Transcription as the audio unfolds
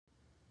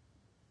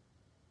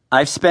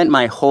I've spent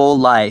my whole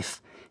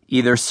life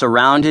either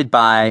surrounded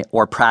by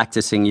or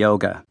practicing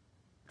yoga.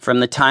 From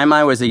the time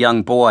I was a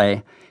young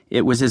boy,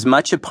 it was as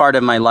much a part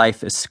of my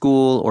life as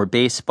school or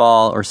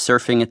baseball or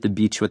surfing at the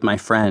beach with my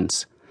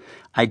friends.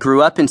 I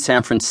grew up in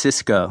San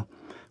Francisco,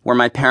 where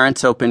my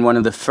parents opened one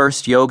of the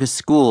first yoga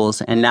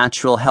schools and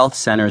natural health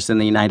centers in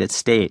the United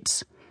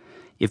States.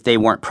 If they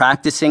weren't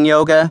practicing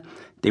yoga,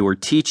 they were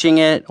teaching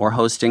it or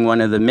hosting one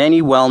of the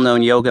many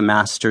well-known yoga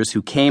masters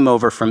who came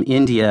over from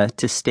India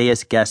to stay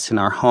as guests in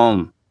our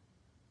home.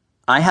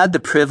 I had the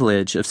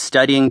privilege of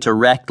studying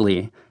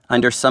directly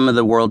under some of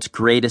the world's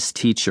greatest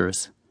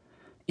teachers.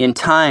 In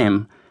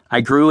time,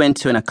 I grew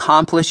into an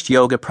accomplished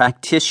yoga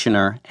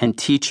practitioner and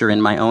teacher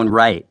in my own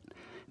right,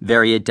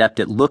 very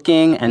adept at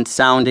looking and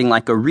sounding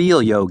like a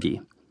real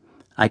yogi.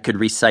 I could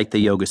recite the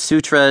Yoga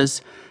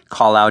Sutras,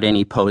 call out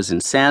any pose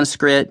in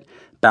Sanskrit,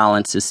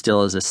 balance as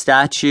still as a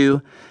statue,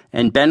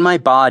 and bend my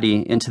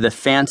body into the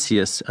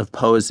fanciest of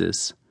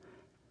poses.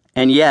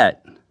 And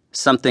yet,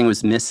 something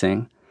was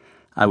missing.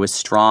 I was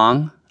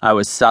strong, I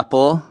was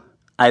supple,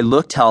 I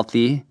looked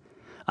healthy,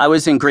 I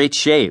was in great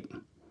shape,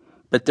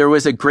 but there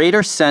was a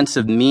greater sense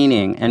of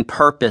meaning and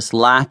purpose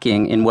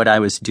lacking in what I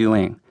was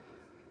doing.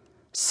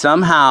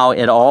 Somehow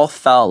it all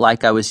felt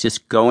like I was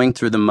just going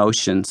through the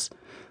motions,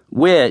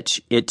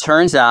 which, it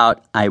turns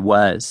out, I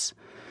was.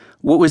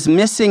 What was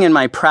missing in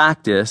my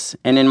practice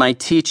and in my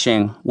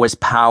teaching was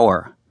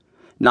power.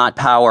 Not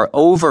power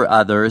over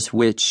others,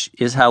 which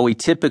is how we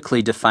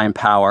typically define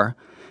power,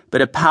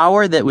 but a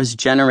power that was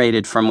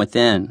generated from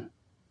within.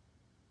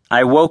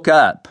 I woke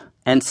up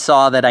and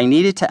saw that I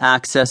needed to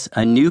access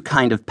a new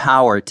kind of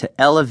power to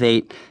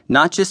elevate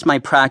not just my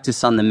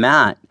practice on the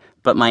mat,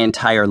 but my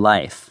entire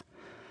life.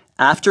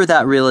 After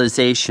that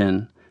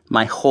realization,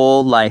 my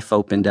whole life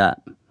opened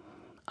up.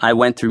 I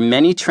went through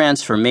many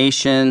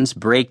transformations,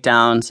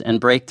 breakdowns,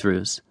 and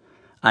breakthroughs.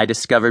 I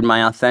discovered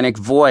my authentic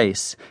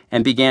voice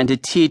and began to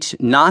teach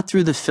not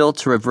through the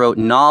filter of rote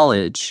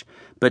knowledge,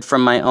 but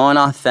from my own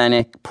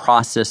authentic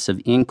process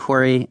of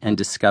inquiry and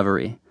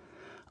discovery.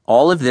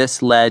 All of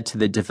this led to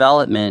the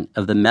development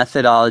of the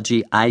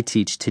methodology I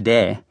teach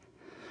today.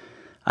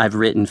 I've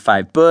written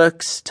 5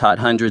 books, taught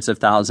hundreds of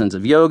thousands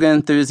of yoga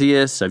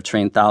enthusiasts, I've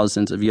trained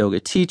thousands of yoga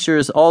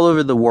teachers all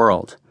over the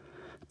world.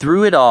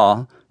 Through it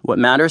all, what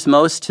matters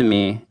most to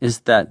me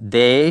is that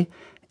they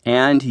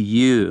and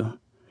you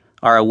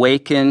are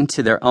awakened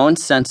to their own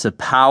sense of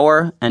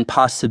power and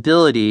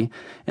possibility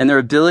and their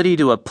ability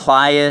to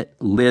apply it,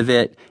 live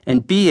it,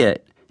 and be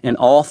it in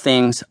all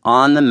things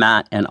on the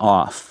mat and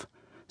off.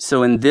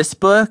 So in this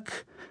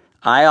book,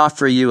 I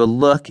offer you a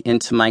look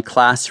into my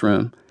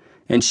classroom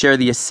and share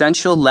the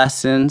essential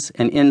lessons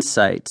and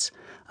insights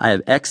I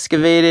have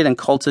excavated and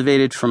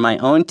cultivated from my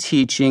own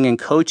teaching and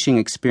coaching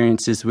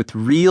experiences with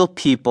real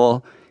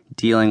people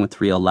dealing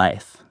with real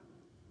life.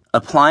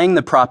 Applying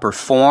the proper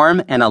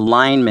form and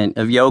alignment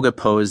of yoga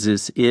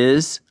poses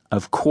is,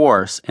 of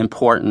course,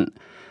 important.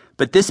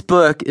 But this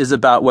book is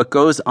about what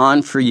goes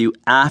on for you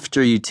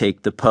after you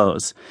take the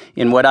pose,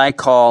 in what I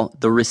call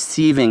the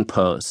receiving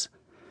pose.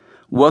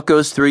 What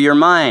goes through your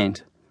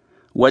mind?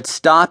 What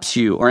stops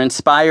you or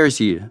inspires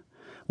you?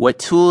 What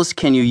tools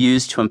can you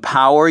use to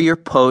empower your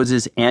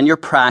poses and your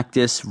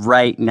practice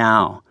right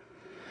now?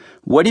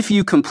 What if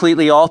you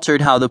completely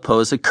altered how the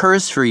pose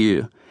occurs for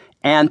you?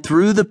 And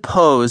through the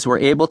pose, we're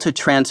able to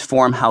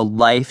transform how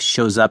life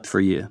shows up for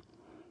you.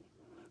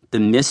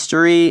 The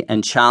mystery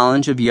and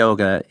challenge of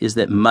yoga is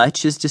that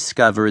much is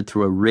discovered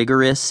through a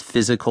rigorous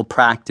physical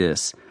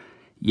practice,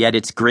 yet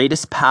its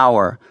greatest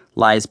power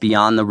lies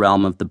beyond the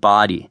realm of the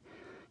body.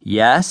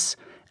 Yes,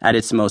 at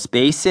its most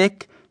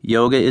basic,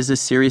 yoga is a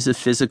series of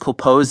physical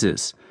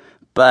poses,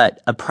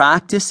 but a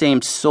practice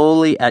aimed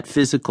solely at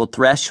physical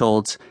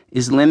thresholds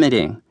is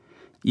limiting.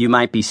 You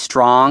might be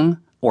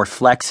strong or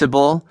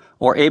flexible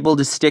or able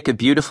to stick a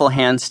beautiful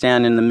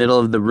handstand in the middle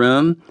of the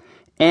room,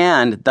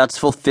 and that's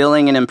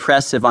fulfilling and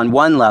impressive on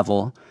one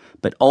level,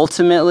 but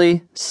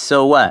ultimately,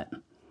 so what?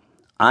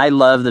 I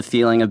love the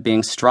feeling of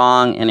being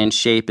strong and in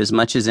shape as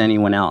much as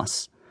anyone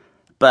else.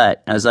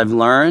 But as I've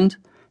learned,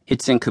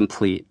 it's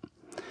incomplete.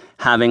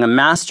 Having a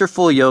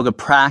masterful yoga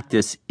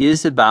practice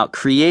is about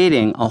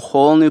creating a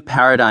whole new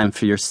paradigm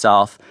for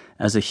yourself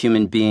as a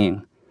human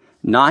being,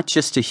 not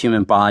just a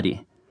human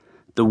body.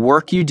 The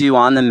work you do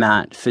on the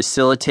mat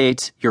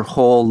facilitates your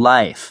whole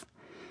life.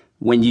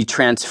 When you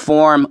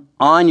transform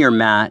on your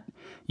mat,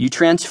 you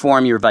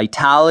transform your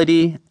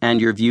vitality and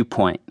your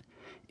viewpoint.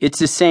 It's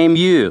the same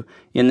you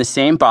in the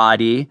same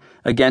body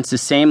against the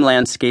same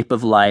landscape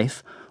of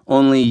life,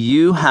 only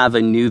you have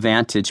a new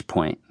vantage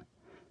point.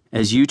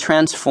 As you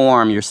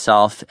transform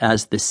yourself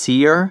as the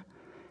seer,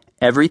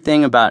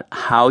 everything about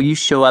how you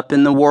show up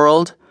in the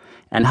world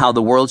and how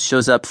the world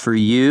shows up for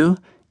you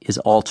is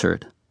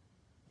altered.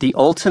 The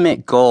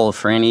ultimate goal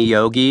for any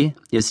yogi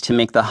is to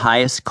make the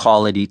highest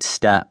call at each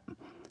step.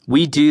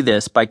 We do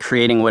this by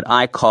creating what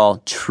I call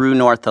true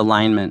north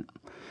alignment,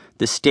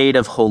 the state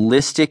of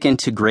holistic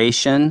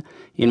integration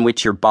in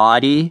which your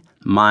body,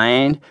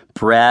 mind,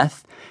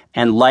 breath,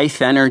 and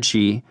life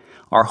energy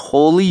are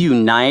wholly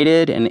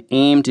united and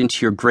aimed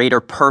into your greater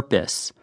purpose,